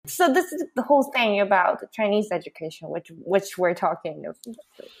So this is the whole thing about the Chinese education, which we're talking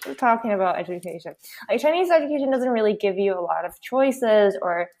about education. Like Chinese education doesn't really give you a lot of choices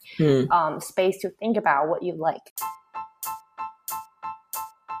or space to think about what you like.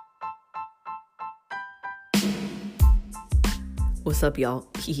 What's up, y'all?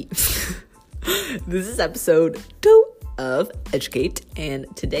 This is episode 2 of Educate, and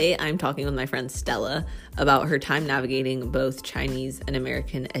today I'm talking with my friend Stella about her time navigating both Chinese and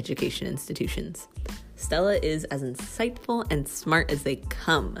American education institutions. Stella is as insightful and smart as they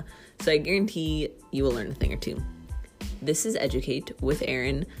come, so I guarantee you will learn a thing or two. This is Educate with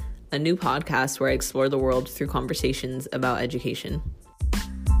Erin, a new podcast where I explore the world through conversations about education.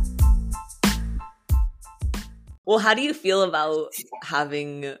 Well, how do you feel about how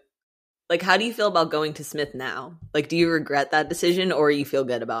do you feel about going to Smith now? Like, do you regret that decision, or you feel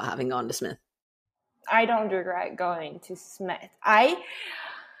good about having gone to Smith? I don't regret going to Smith. I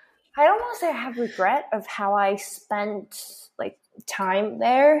don't want to say I have regret of how I spent time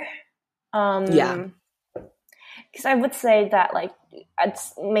there. Yeah. Because I would say that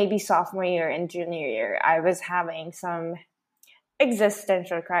it's maybe sophomore year and junior year, I was having some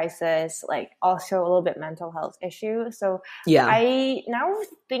existential crisis, also a little bit mental health issue. So yeah, I now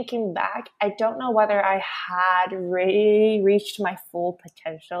thinking back, I don't know whether I had really reached my full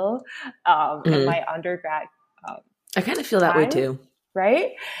potential in my undergrad. I kind of feel that way too.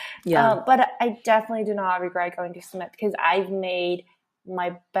 Right? Yeah. But I definitely do not regret going to Smith because I've made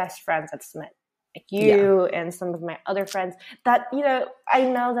my best friends at Smith. Like you and some of my other friends that, I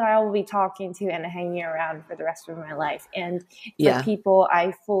know that I will be talking to and hanging around for the rest of my life. And the people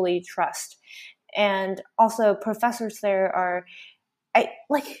I fully trust. And also professors there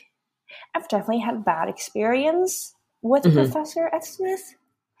I've definitely had bad experience with a professor at Smith.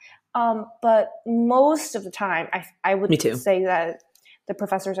 But most of the time, I would say that the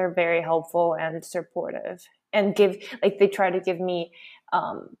professors are very helpful and supportive and they try to give me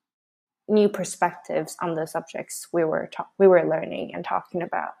new perspectives on the subjects we were learning and talking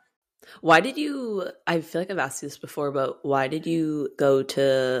about. Why did you, I feel like I've asked you this before, but why did you go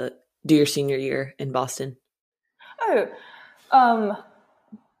to do your senior year in Boston? I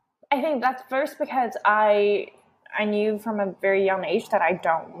think that's first because I knew from a very young age that I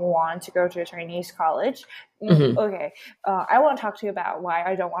don't want to go to a Chinese college. Okay. I want to talk to you about why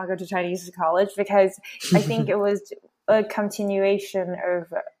I don't want to go to Chinese college, because I think it was a continuation of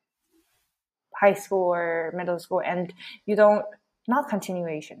high school or middle school, and not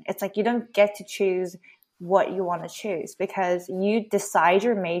continuation. It's you don't get to choose what you want to choose because you decide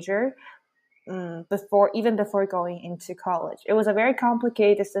your major before going into college. It was a very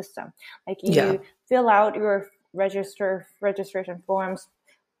complicated system. You fill out your registration forms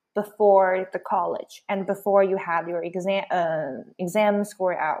before the college and before you have your exam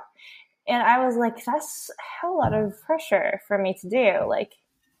score out. And I was like, that's a hell lot of pressure for me to do.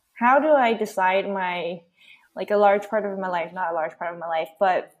 How do I decide my, a large part of my life, not a large part of my life,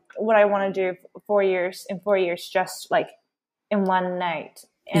 but what I want to do in 4 years, just in one night.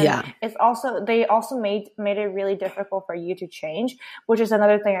 And it's also, they also made it really difficult for you to change, which is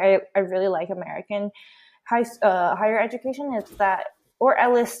another thing I really like American higher education is that, or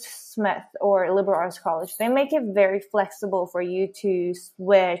at least Smith or liberal arts college, they make it very flexible for you to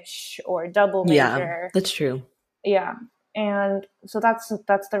switch or double major. Yeah, that's true. Yeah. And so that's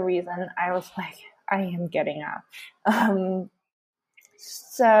the reason I was like, I am getting out.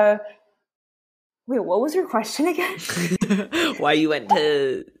 So wait, what was your question again? Why you went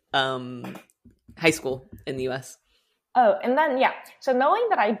to high school in the US? Oh, and then so knowing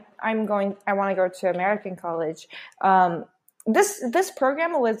that I want to go to American college, this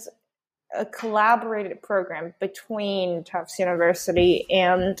program was a collaborated program between Tufts University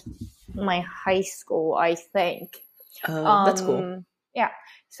and my high school, I think. That's cool. Yeah.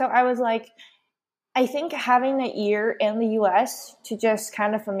 So I was like, I think having a year in the US to just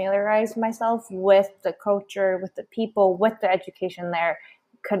kind of familiarize myself with the culture, with the people, with the education there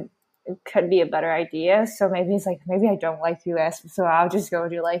could be a better idea. So maybe it's maybe I don't like US, so I'll just go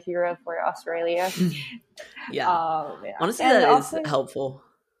to Europe or Australia. Honestly, that is helpful.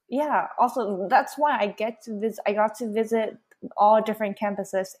 Yeah. Also, that's why I got to visit all different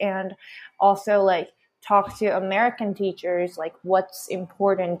campuses and also talk to American teachers, what's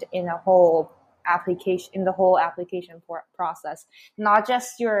important in the whole application process, not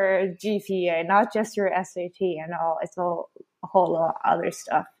just your GPA, not just your SAT and all. It's a whole lot of other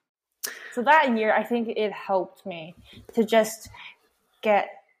stuff. So that year, I think it helped me to just get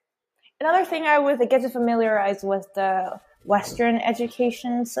another thing. I would get to familiarize with the Western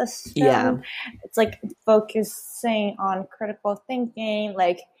education system. It's focusing on critical thinking,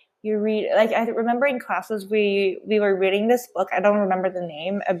 you read, like, I remember in classes we were reading this book. I don't remember the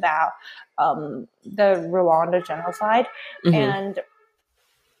name, about the Rwanda genocide, and it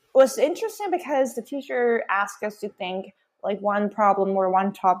was interesting because the teacher asked us to think like one problem or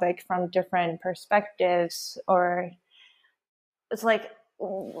one topic from different perspectives, or it's like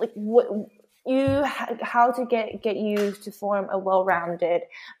what you how to get you to form a well-rounded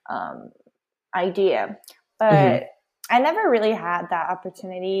idea. But I never really had that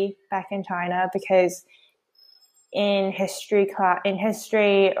opportunity back in China, because in history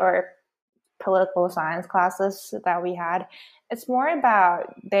or political science classes that we had, it's more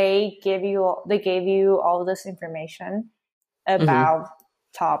about they gave you all this information about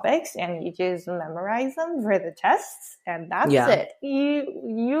topics, and you just memorize them for the tests, and that's it.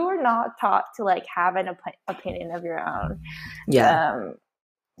 You are not taught to like have an opinion of your own.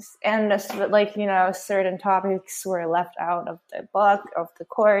 And like, certain topics were left out of the book, of the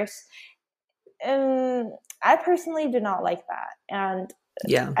course, and I personally did not like that. And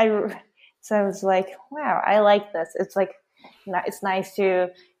so I was like, wow, I like this. It's like, it's nice to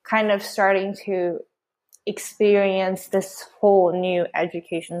kind of starting to experience this whole new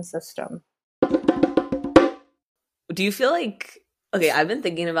education system. Do you feel like, okay, I've been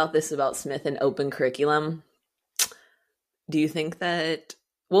thinking about this about Smith and open curriculum. Do you think that,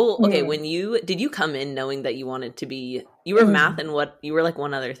 when did you come in knowing that you wanted to be, you were math and what, you were like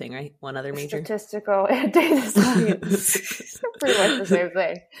one other thing, right? One other major? Statistical and data science. Pretty much the same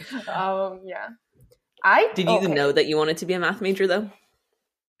thing. Did you know that you wanted to be a math major though?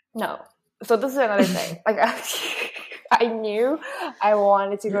 No. So this is another thing. Like, I knew I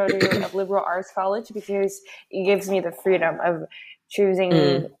wanted to go to a liberal arts college because it gives me the freedom of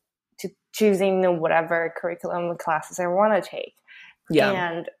choosing the whatever curriculum classes I want to take.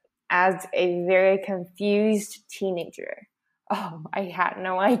 And as a very confused teenager, I had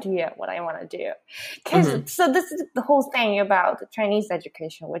no idea what I want to do. So this is the whole thing about the Chinese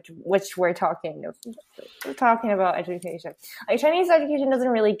education, which we're talking about education. Like, Chinese education doesn't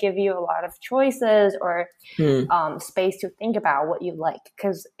really give you a lot of choices or space to think about what you like,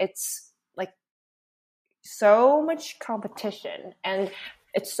 because it's like so much competition, and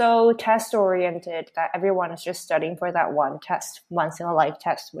it's so test oriented that everyone is just studying for that one test, once in a life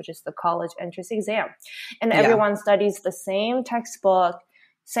test, which is the college entrance exam. And everyone studies the same textbook,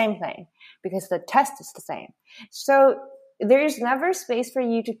 same thing, because the test is the same. So there's never space for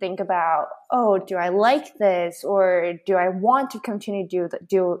you to think about, do I like this, or do I want to continue to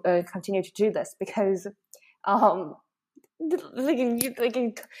do this? Because the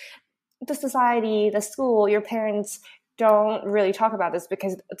society, the school, your parents don't really talk about this,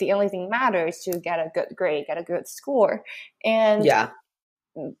 because the only thing matters is to get a good grade, get a good score. And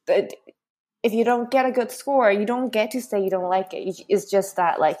if you don't get a good score, you don't get to say you don't like it. It's just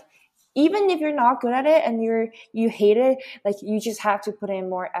that, like, even if you're not good at it and you hate it, like, you just have to put in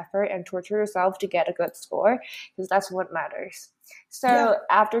more effort and torture yourself to get a good score, because that's what matters. So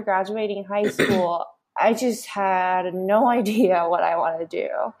after graduating high school, I just had no idea what I want to do.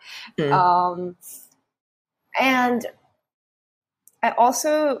 And I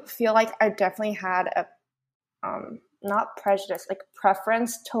also feel like I definitely had a not prejudice, like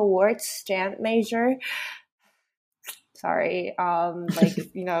preference towards STEM major. Sorry, like, all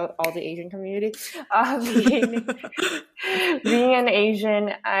the Asian community. Being an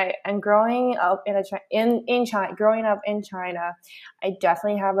Asian, and growing up growing up in China, I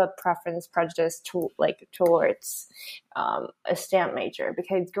definitely have a prejudice towards a STEM major,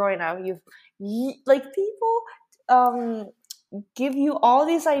 because growing up, people give you all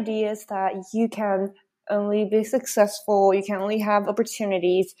these ideas that you can only be successful, you can only have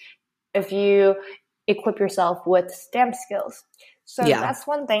opportunities if you equip yourself with STEM skills. So that's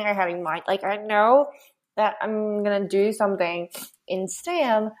one thing I have in mind. Like, I know that I'm gonna do something in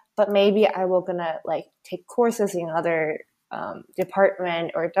STEM, but maybe I will gonna like take courses in other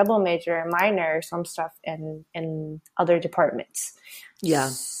department, or double major, minor, or some stuff in other departments.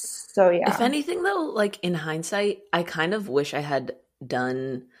 So if anything though, like in hindsight, I kind of wish I had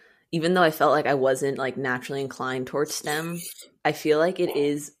done, even though I felt like I wasn't like naturally inclined towards STEM, I feel like I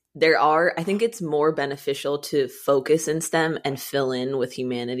think it's more beneficial to focus in STEM and fill in with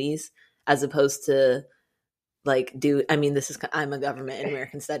humanities, as opposed to like I'm a government and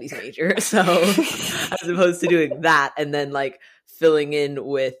American studies major, so as opposed to doing that and then like filling in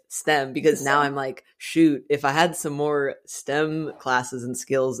with STEM, because now I'm like, shoot, if I had some more STEM classes and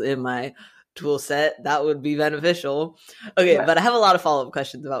skills in my tool set, that would be beneficial. Okay, but I have a lot of follow-up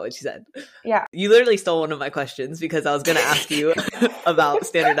questions about what you said. Yeah. You literally stole one of my questions, because I was going to ask you about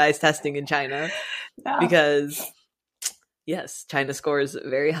standardized testing in China, because Yes, China scores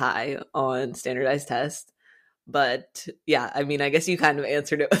very high on standardized tests. But yeah, I mean, I guess you kind of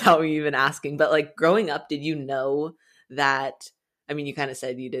answered it without me even asking. But like growing up, did you know that? I mean, you kind of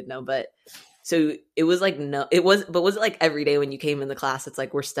said you did know, but so it was like no, it was, but was it like every day when you came in the class, it's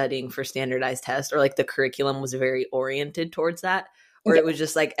like we're studying for standardized tests, or like the curriculum was very oriented towards that, or Yeah. it was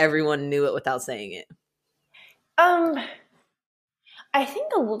just like everyone knew it without saying it? Um, I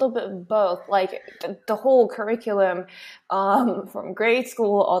think a little bit of both. Like the whole curriculum, from grade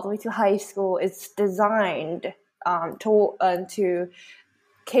school all the way to high school, is designed to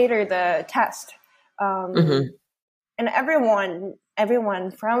cater the test. Um, Mm-hmm. and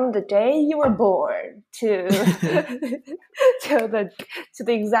everyone from the day you were born to to the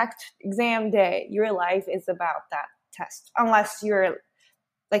exact exam day, your life is about that test. Unless you're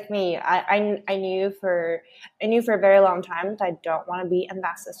like me, I knew for a very long time that I don't want to be in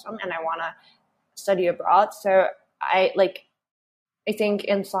that system and I want to study abroad. So I like I think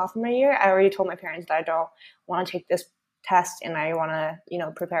in sophomore year, I already told my parents that I don't want to take this test and I want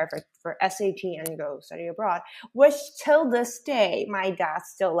to, prepare for SAT and go study abroad. Which till this day, my dad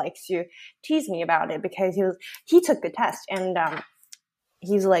still likes to tease me about it because he took the test and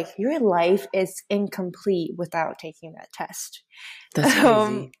he's like, your life is incomplete without taking that test. That's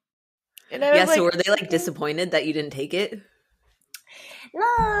crazy. And I Yeah, was like, so were they like disappointed that you didn't take it?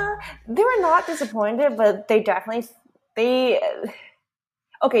 nah, they were not disappointed, but they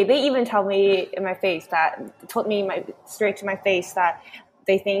okay, they even told me in my face straight to my face that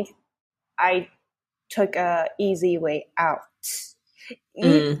they think I took a easy way out.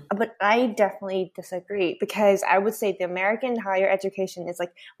 But I definitely disagree because I would say the American higher education is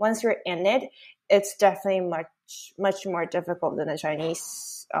like once you're in it, it's definitely much more difficult than the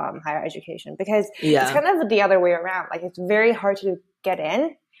Chinese higher education because it's Yeah. kind of the other way around. Like it's very hard to get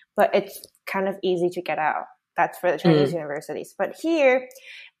in, but it's kind of easy to get out. That's for the Chinese universities. But here,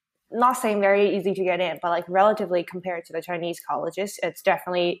 not saying very easy to get in, but like relatively compared to the Chinese colleges, it's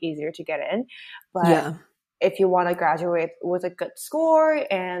definitely easier to get in. But Yeah. if you want to graduate with a good score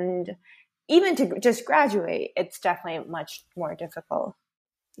and even to just graduate, it's definitely much more difficult.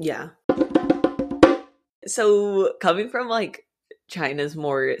 Yeah. So coming from like China's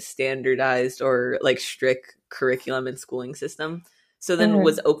more standardized or like strict curriculum and schooling system, so then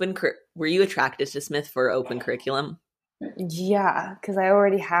were you attracted to Smith for open curriculum? Yeah, because I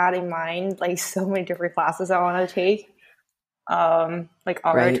already had in mind like so many different classes I want to take, like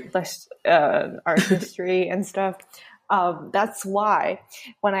art, Right. art history and stuff. That's wait,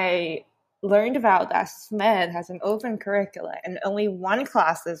 when I learned about that Smith has an open curricula and only one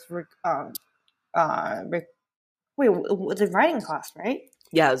class is the writing class, right?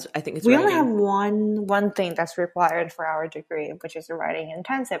 Yeah, I think it's We only have writing. one thing that's required for our degree, which is a writing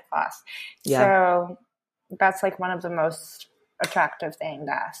intensive class. Yeah. So that's like one of the most attractive thing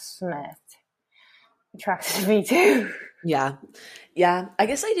that Smith attracted me to. Yeah. Yeah. I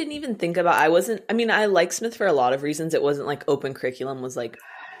guess I didn't even think about I mean, I like Smith for a lot of reasons. It wasn't like open curriculum was like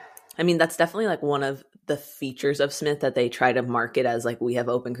I mean, that's definitely like one of the features of Smith that they try to market as like we have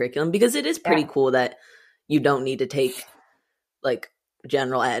open curriculum because it is pretty Yeah. cool that you don't need to take like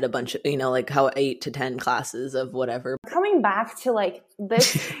general ed a bunch of like how 8 to 10 classes of whatever. Coming back to like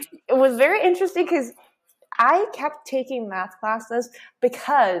this, it was very interesting because I kept taking math classes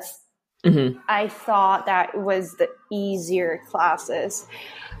because I thought that was the easier classes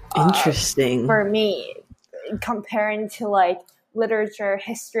Interesting. for me, comparing to like literature,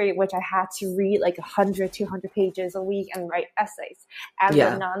 history, which I had to read like 100, 200 pages a week and write essays as a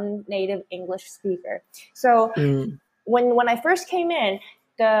Yeah. non-native English speaker. So Mm. when I first came in,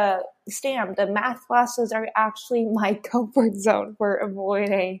 the math classes are actually my comfort zone for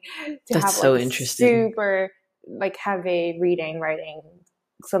avoiding to That's have like so a interesting. super like heavy reading writing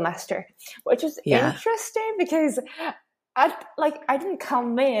semester, which is Yeah. interesting because I didn't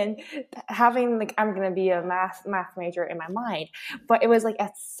come in having like I'm gonna be a math major in my mind, but it was like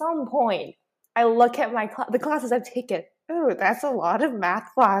at some point I look at the classes I've taken. Oh, that's a lot of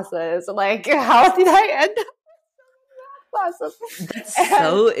math classes. Like, how did I end up classes? That's And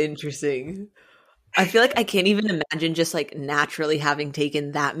so interesting. I feel like I can't even imagine just like naturally having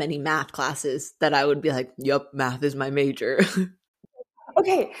taken that many math classes that I would be like, "Yup, math is my major."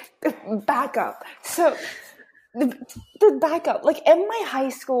 okay, back up. So the backup, like in my high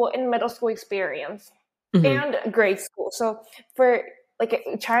school and middle school experience Mhm. and grade school. So for like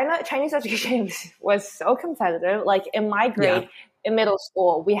Chinese education was so competitive. Like in my Yeah. grade in middle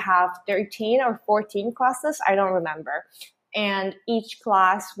school, we have 13 or 14 classes. I don't remember. And each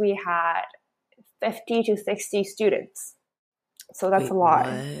class we had 50 to 60 students. So that's Wait, a lot.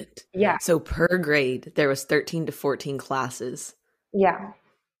 what? Yeah. So per grade, there was 13 to 14 classes, Yeah.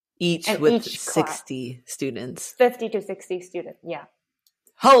 each And with each class, 60 students. 50 to 60 students. Yeah.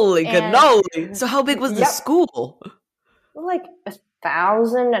 Holy And cannoli! So how big was the yep, school? like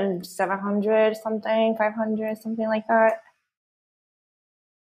 1,700 something, 500, something like that.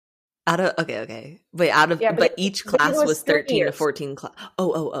 Okay. But each Because it class was was 3 13 to years. 14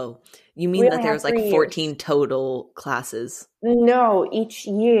 Oh. You We mean that only there have was like 3 years. 14 total classes? No, each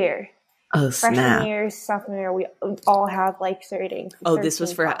year. Oh, Freshman snap. year, sophomore year, we all have like Oh, this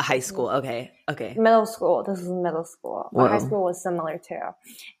was 13 for high classes. school. Okay. Middle school, this is middle school, but high Whoa. school was similar too.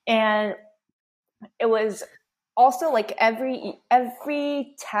 And it was also like every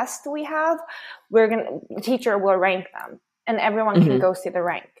test we have, the teacher will rank them, and everyone can go see the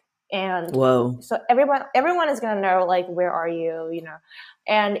rank. And Whoa. so everyone is gonna know like where are you, you know.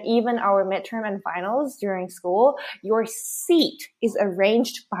 And even our midterm and finals during school, your seat is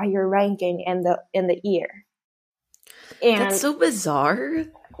arranged by your ranking in the year. And That's so bizarre.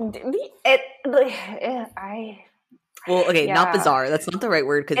 Well, okay, yeah. not bizarre. That's not the right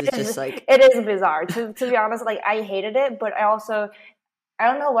word because it's just like it is bizarre. To be honest, like I hated it, but I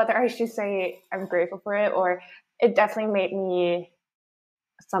don't know whether I should say I'm grateful for it, or it definitely made me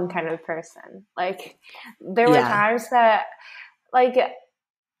some kind of person. Like there were times that like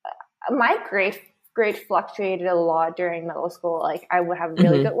my grade fluctuated a lot during middle school. Like I would have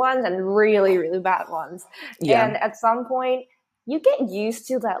really good ones and really, really bad ones. Yeah. And at some point you get used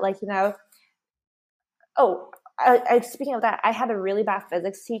to that, like, you know, speaking of that, I had a really bad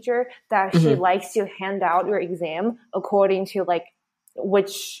physics teacher that she likes to hand out your exam according to like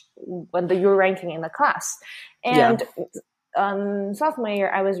your ranking in the class. And sophomore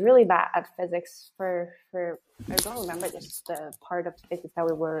year, I was really bad at physics for I don't remember just the part of physics that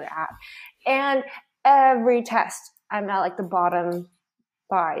we were at. And every test, I'm at like the bottom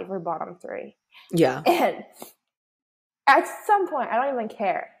 5 or bottom 3. Yeah. And at some point, I don't even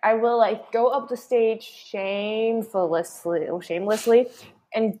care. I will like go up the stage shamelessly,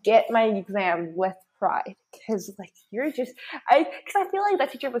 and get my exam with pride. Because like because I feel like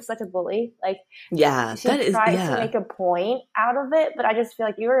that teacher was such a bully. Like she tried to make a point out of it, but I just feel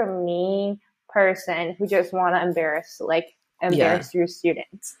like you're a mean person who just want to embarrass your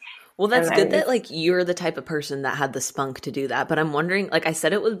students. Well, that's good that like you're the type of person that had the spunk to do that. But I'm wondering, like I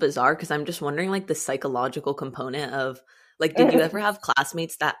said, it was bizarre because I'm just wondering like the psychological component of like, did you ever have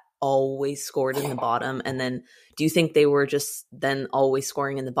classmates that always scored in the bottom? And then do you think they were just then always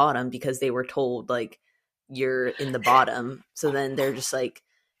scoring in the bottom because they were told like you're in the bottom? So then they're just like,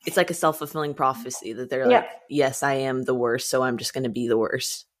 it's like a self-fulfilling prophecy that they're like, yes, I am the worst, so I'm just going to be the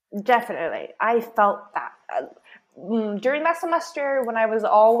worst. Definitely. I felt that. During that semester when I was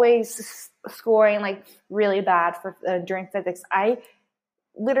always scoring like really bad for during physics, I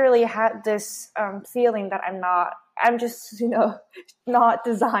literally had this feeling that I'm just, you know, not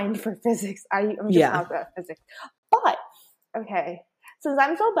designed for physics. I'm just not good at physics. But okay, since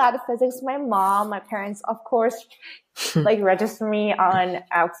I'm so bad at physics, my parents, of course, like register me on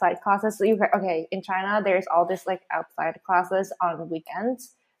outside classes. So in China, there's all this like outside classes on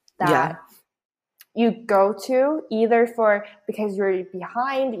weekends that you go to either because you're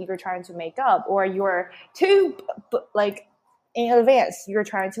behind, you're trying to make up, or you're too like in advance, you're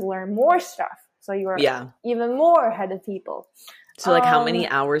trying to learn more stuff. So you're even more ahead of people. So like how many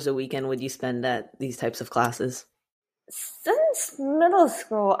hours a weekend would you spend at these types of classes? Since middle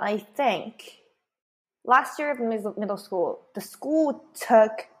school, I think. Last year of middle school, the school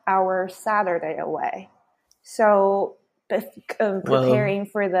took our Saturday away. So preparing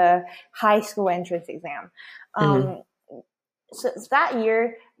for the high school entrance exam. So that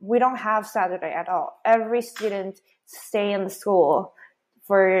year, we don't have Saturday at all. Every student stay in the school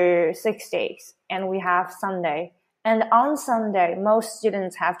for 6 days, and we have Sunday. And on Sunday, most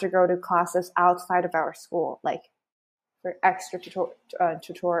students have to go to classes outside of our school, like for extra tutor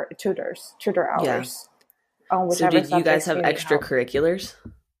hours. So did you guys have extracurriculars?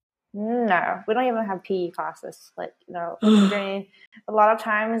 No, we don't even have PE classes. Like, no, during a lot of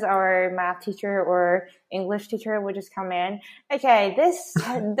times our math teacher or English teacher would just come in. Okay, this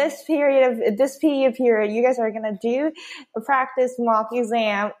PE period, you guys are gonna do a practice mock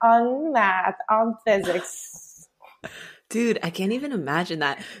exam on math, on physics. Dude, I can't even imagine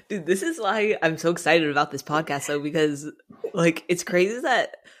that. Dude, this is why I'm so excited about this podcast, though, because like it's crazy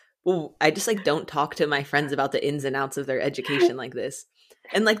that I just like don't talk to my friends about the ins and outs of their education like this.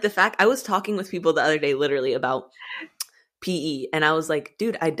 And like the fact I was talking with people the other day literally about PE, and I was like,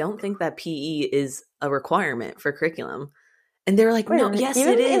 dude, I don't think that PE is a requirement for curriculum. And they're like, no, yes,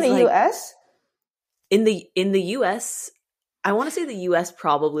 it is. In the US? In the US, I want to say the US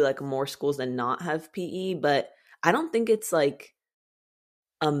probably like more schools than not have PE, but I don't think it's like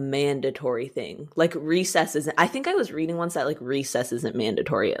a mandatory thing. Like recess isn't. I think I was reading once that like recess isn't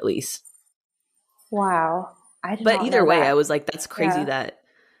mandatory at least. Wow. I did But not either know way, I that. was like, that's crazy Yeah. that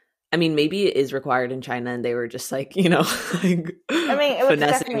I mean, maybe it is required in China and they were just like, like I mean, it was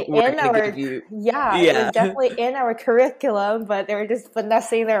finessing, definitely we're in going to give our, you, yeah, it was yeah, definitely in our curriculum, but they were just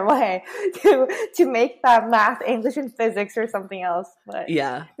finessing their way to make that math, English, and physics or something else. But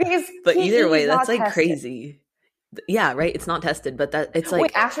yeah. because But either PE is way, that's not like tested. crazy. Yeah, right. It's not tested, but that it's Wait,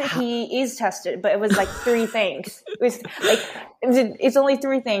 like, actually, PE is tested, but it was like three things. It was like it's only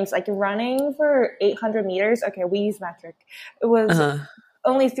three things, like running for 800 meters. Okay, we use metric. It was uh,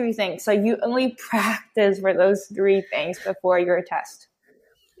 only three things, so you only practice for those three things before your test,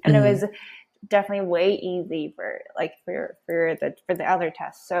 and it mhm. was definitely way easy for like for the other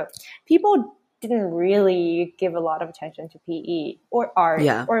tests. So people didn't really give a lot of attention to PE or art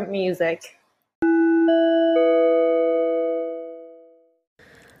Yeah. or music.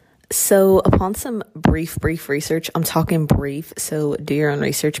 So, upon some brief research, I'm talking brief, so do your own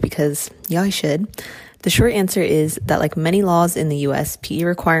research because, yeah, I should. The short answer is that, like many laws in the US, PE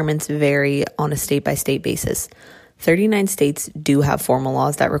requirements vary on a state by state basis. 39 states do have formal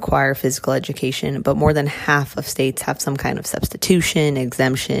laws that require physical education, but more than half of states have some kind of substitution,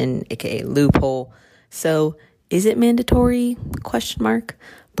 exemption, aka loophole. So, is it mandatory? Question mark.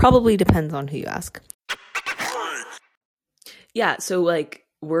 Probably depends on who you ask. Yeah, so like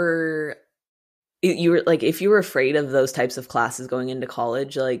you were like, if you were afraid of those types of classes going into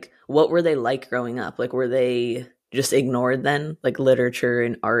college, like what were they like growing up? Like were they just ignored then? Like literature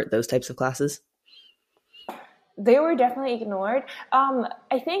and art, those types of classes? They were definitely ignored.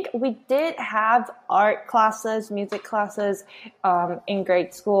 I think we did have art classes, music classes in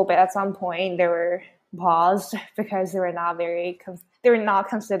grade school, but at some point they were paused because they were not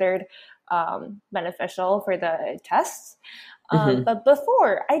considered beneficial for the tests. Hmm. But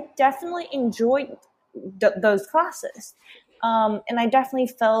before, I definitely enjoyed those classes, and I definitely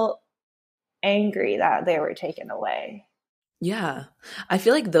felt angry that they were taken away. Yeah. I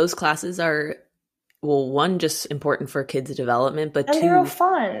feel like those classes are, well, one, just important for kids' development, but And they were two,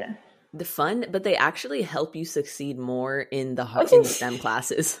 fun. the fun, but they actually help you succeed more in in Okay. STEM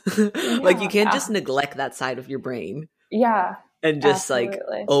classes. Like you Yeah, can't just neglect that side of your brain yeah, and just like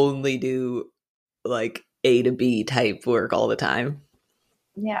absolutely. only do like A to B type work all the time.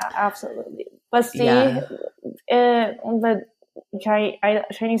 Yeah, absolutely. But see, Yeah. the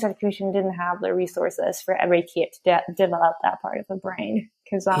Chinese education didn't have the resources for every kid to develop that part of the brain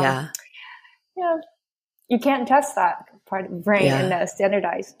because Yeah. yeah, you can't test that part of the brain in Yeah. a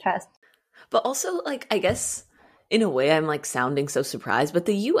standardized test. But also, like, I guess in a way, I'm like sounding so surprised, but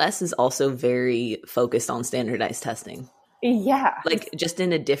the US is also very focused on standardized testing, Yeah, like, just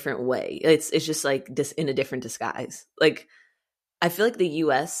in a different way. It's just like in a different disguise. Like, I feel like the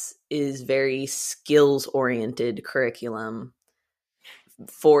US is very skills oriented curriculum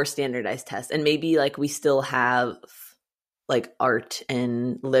for standardized tests. And maybe like we still have like art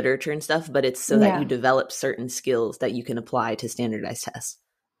and literature and stuff, but it's so that you yeah, develop certain skills that you can apply to standardized tests.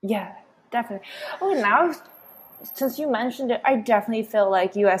 yeah, definitely. Oh, now since you mentioned it, I definitely feel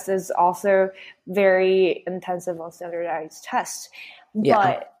like US is also very intensive on standardized tests. Yeah.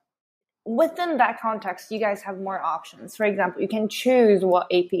 But within that context, you guys have more options. For example, you can choose what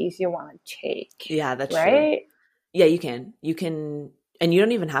APs you want to take, Yeah, that's true. right? Yeah, you can. You can, and you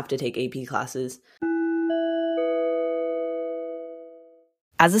don't even have to take AP classes.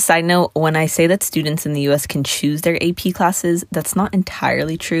 As a side note, when I say that students in the US can choose their AP classes, that's not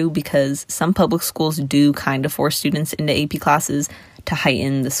entirely true because some public schools do kind of force students into AP classes to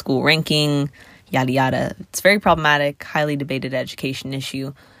heighten the school ranking, yada yada. It's very problematic, highly debated education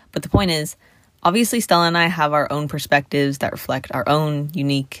issue. But the point is, obviously, Stella and I have our own perspectives that reflect our own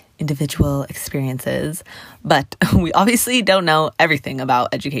unique individual experiences, but we obviously don't know everything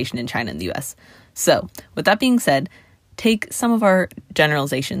about education in China and the US. So, with that being said, take some of our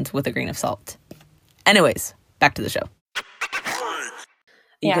generalizations with a grain of salt. Anyways, back to the show.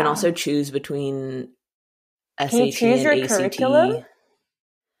 You can Yeah. also choose between Can you SAT choose and your curriculum? ACT.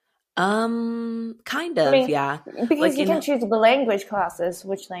 Kind I of, mean, yeah. because Like you can in, choose the language classes,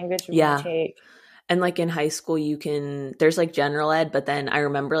 which language you want to yeah. take. And like in high school, there's like general ed, but then I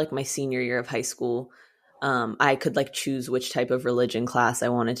remember like my senior year of high school, I could like choose which type of religion class I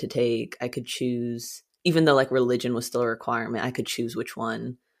wanted to take. I could choose, even though like religion was still a requirement, I could choose which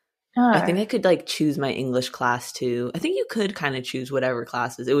one. I think Oh, I could like choose my English class too. I think you could kind of choose whatever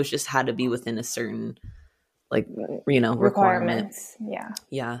classes. It was just had to be within a certain like, requirement. requirements. Yeah.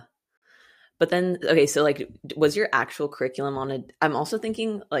 Yeah. But then, okay, so like, was your actual curriculum on a? I'm also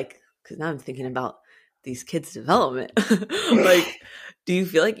thinking like, because now I'm thinking about these kids' development. Like, do you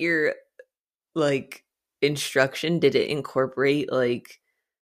feel like your like instruction, did it incorporate like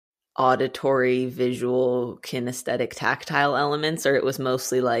auditory, visual, kinesthetic, tactile elements, or it was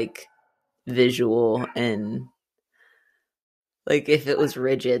mostly like visual? And like, if it was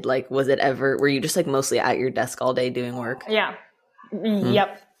rigid, like, were you just like mostly at your desk all day doing work? Yeah.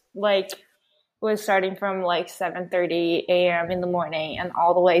 Yep. Like, was starting from like 7:30 a.m. in the morning and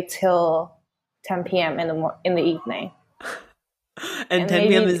all the way till 10 p.m. in the evening. And 10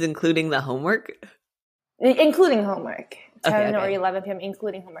 p.m. is including the homework? Including homework. 10 Okay. or 11 p.m.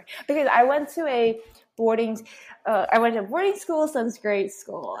 including homework. Because I went to boarding school since grade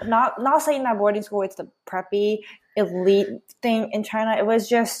school. Not saying that boarding school is the preppy elite thing in China. It was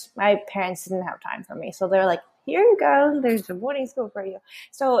just my parents didn't have time for me. So they're like, here you go, there's a boarding school for you.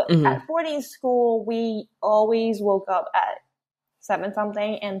 So at boarding school, we always woke up at 7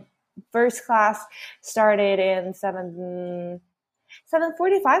 something, and first class started in 7:45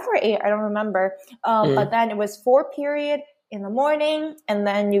 or 8, I don't remember. But then it was 4 period in the morning, and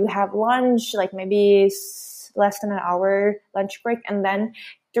then you have lunch, like maybe less than an hour lunch break, and then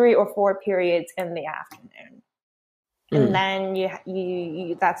 3 or 4 periods in the afternoon. And then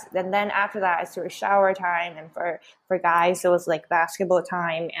and then after that it's sort of shower time, and for guys it was like basketball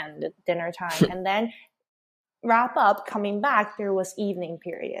time and dinner time. And then wrap up, coming back, there was evening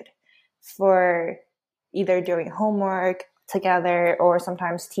period for either doing homework together, or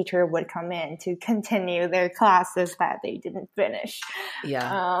sometimes teacher would come in to continue their classes that they didn't finish.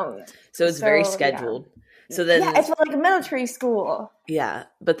 Yeah. So it's very scheduled. Yeah. So then, yeah, it's like a military school. Yeah,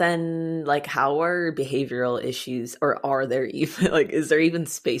 but then like, how are behavioral issues, or are there even like, is there even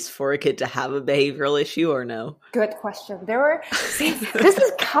space for a kid to have a behavioral issue or no? Good question. This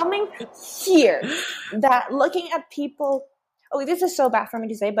is coming here, that looking at people. Oh, this is so bad for me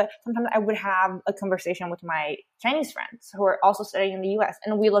to say, but sometimes I would have a conversation with my Chinese friends who are also studying in the US,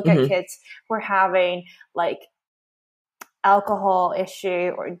 and we look at kids who are having like alcohol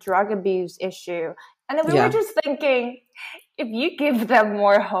issue or drug abuse issue. And then we were just thinking, if you give them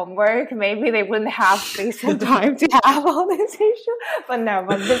more homework, maybe they wouldn't have space and time to have all this issue. But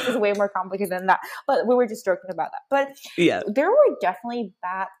this is way more complicated than that. But we were just joking about that. But yeah, there were definitely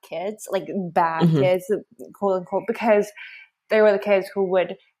bad kids, like bad kids, quote unquote, because they were the kids who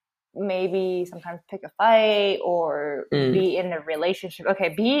would maybe sometimes pick a fight or be in a relationship. Okay,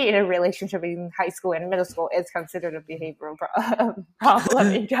 be in a relationship in high school and middle school is considered a behavioral problem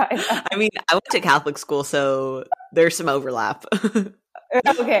in China. I mean, I went to Catholic school, so there's some overlap.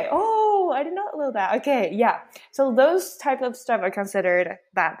 Okay. Oh, I did not know that. Okay, yeah. So those type of stuff are considered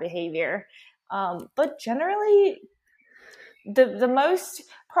bad behavior. But generally, the most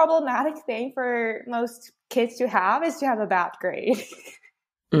problematic thing for most kids to have is to have a bad grade.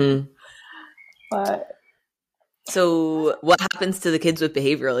 But so what happens to the kids with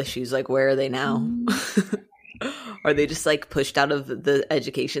behavioral issues? Like, where are they now? Are they just like pushed out of the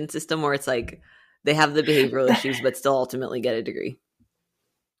education system, or it's like they have the behavioral issues but still ultimately get a degree?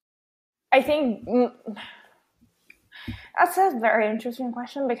 I think that's a very interesting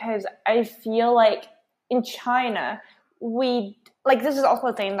question, because I feel like in China, this is also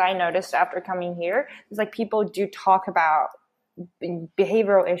a thing that I noticed after coming here. It's like people do talk about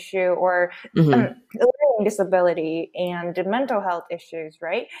behavioral issue or learning disability and mental health issues,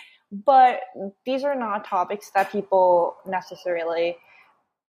 right? But these are not topics that people necessarily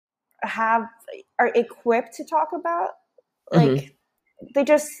are equipped to talk about. Like they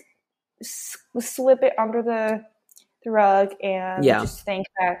just slip it under the rug and just think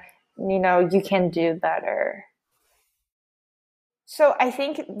that you can do better. So I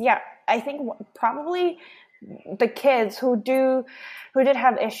think probably the kids who did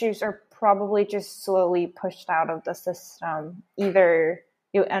have issues are probably just slowly pushed out of the system. Either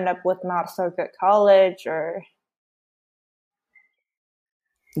you end up with not so good college, or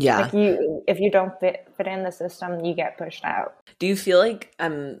like if you don't fit in the system, you get pushed out. Do you feel like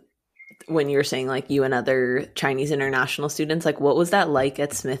when you're saying like you and other Chinese international students, like what was that like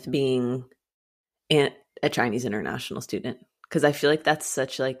at Smith being a Chinese international student? Because I feel like that's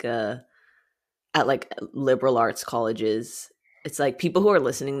such like at like liberal arts colleges, it's like people who are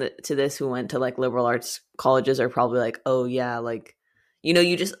listening to this who went to like liberal arts colleges are probably like, oh yeah, like,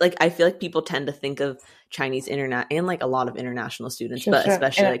 you just like, I feel like people tend to think of Chinese internet and like a lot of international students, but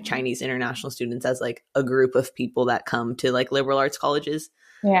especially like Chinese international students as like a group of people that come to like liberal arts colleges.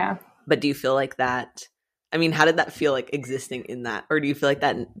 Yeah. But do you feel like that? I mean, how did that feel like existing in that? Or do you feel like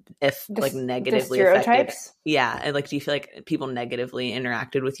that like negatively affected? Yeah. And like, do you feel like people negatively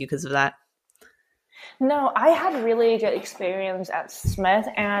interacted with you because of that? No, I had really good experience at Smith,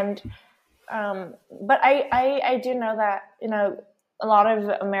 and but I do know that a lot of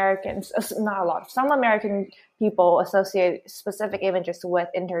Americans, not a lot, some American people associate specific images with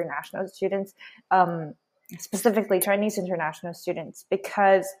international students, specifically Chinese international students,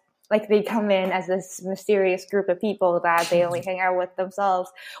 because like they come in as this mysterious group of people that they only hang out with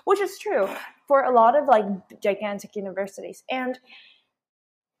themselves, which is true for a lot of like gigantic universities. And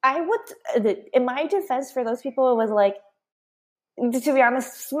I would, in my defense for those people, it was like, to be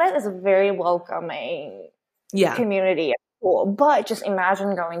honest, Smith is a very welcoming community at school. But just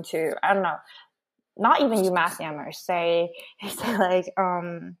imagine going to, I don't know, not even UMass Amherst, say like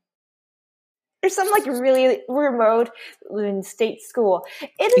or some like really remote state school.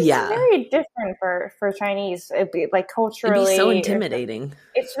 It is very different for Chinese. It'd be like culturally, it'd be so intimidating.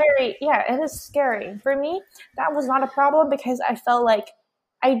 It's very it is scary. For me, that was not a problem because I felt like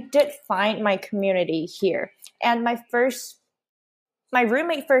I did find my community here, and my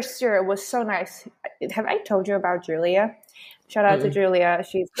roommate first year was so nice. Have I told you about Julia? Shout out to Julia.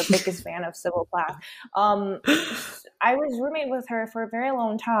 She's the biggest fan of civil class. I was roommate with her for a very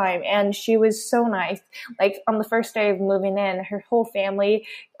long time, and she was so nice. Like on the first day of moving in, her whole family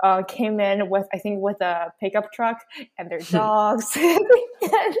came in with a pickup truck and their dogs. And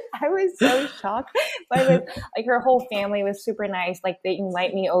I was so shocked. But like her whole family was super nice. Like they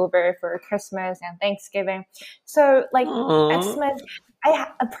invite me over for Christmas and Thanksgiving. So like at Smith,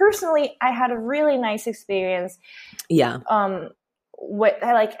 I had a really nice experience. Yeah. With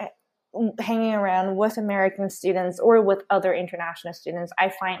hanging around with American students or with other international students. I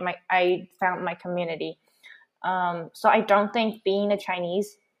found my community. So I don't think being a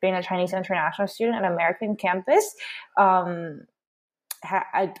Chinese international student at an American campus, I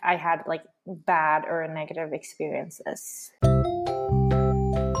had like bad or negative experiences.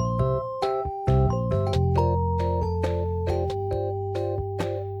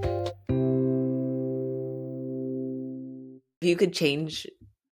 If you could change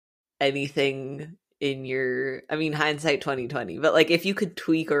anything in your, I mean, hindsight 2020, but like if you could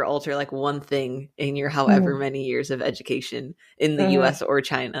tweak or alter like one thing in your however many years of education in the US or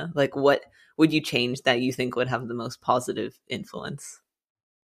China, like what would you change that you think would have the most positive influence?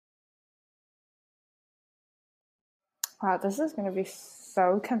 Wow, this is going to be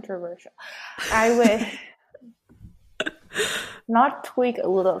so controversial. I would not tweak a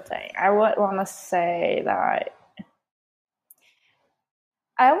little thing. I would want to say that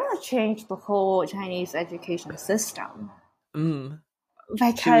I want to change the whole Chinese education system.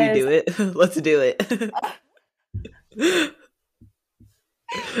 Because, should we do it? Let's do it.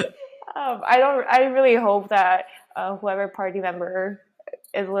 I really hope that whoever party member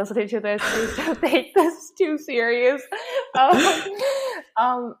is listening to this, please don't take this too serious.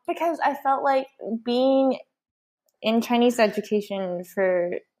 Because I felt like being in Chinese education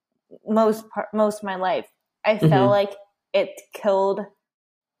for most of my life, I felt like it killed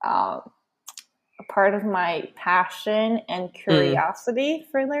a part of my passion and curiosity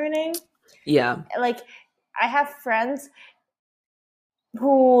for learning. Yeah. Like I have friends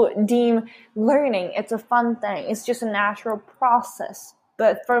who deem learning, it's a fun thing. It's just a natural process.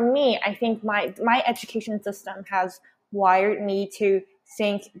 But for me, I think my education system has wired me to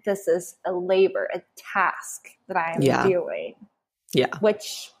think this is a labor, a task that I am doing. Yeah.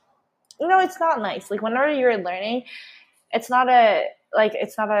 Which, it's not nice. Like whenever you're learning, it's not a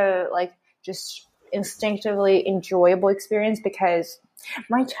just instinctively enjoyable experience because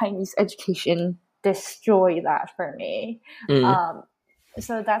my Chinese education destroyed that for me.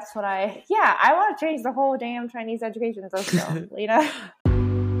 So that's what I want to change the whole damn Chinese education system,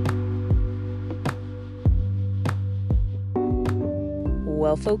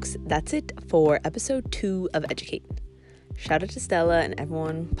 Well, folks, that's it for episode 2 of Educate. Shout out to Stella and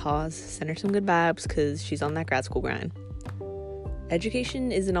everyone. Pause, send her some good vibes because she's on that grad school grind.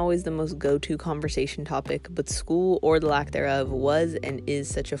 Education isn't always the most go-to conversation topic, but school, or the lack thereof, was and is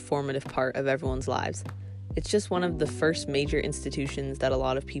such a formative part of everyone's lives. It's just one of the first major institutions that a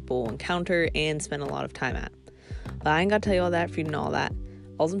lot of people encounter and spend a lot of time at. But I ain't gotta tell you all that for you to know all that.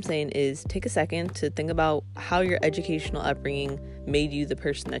 All I'm saying is take a second to think about how your educational upbringing made you the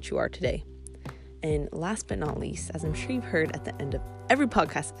person that you are today. And last but not least, as I'm sure you've heard at the end of every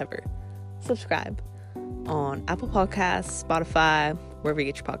podcast ever, subscribe on Apple Podcasts, Spotify, wherever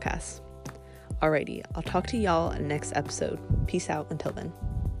you get your podcasts. Alrighty, I'll talk to y'all next episode. Peace out until then.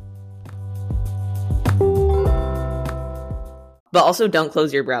 But also don't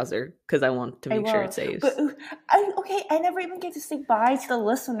close your browser because I want to make sure it saves. But, I never even get to say bye to the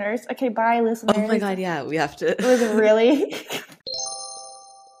listeners. Okay, bye, listeners. Oh my god, yeah, we have to. It was really...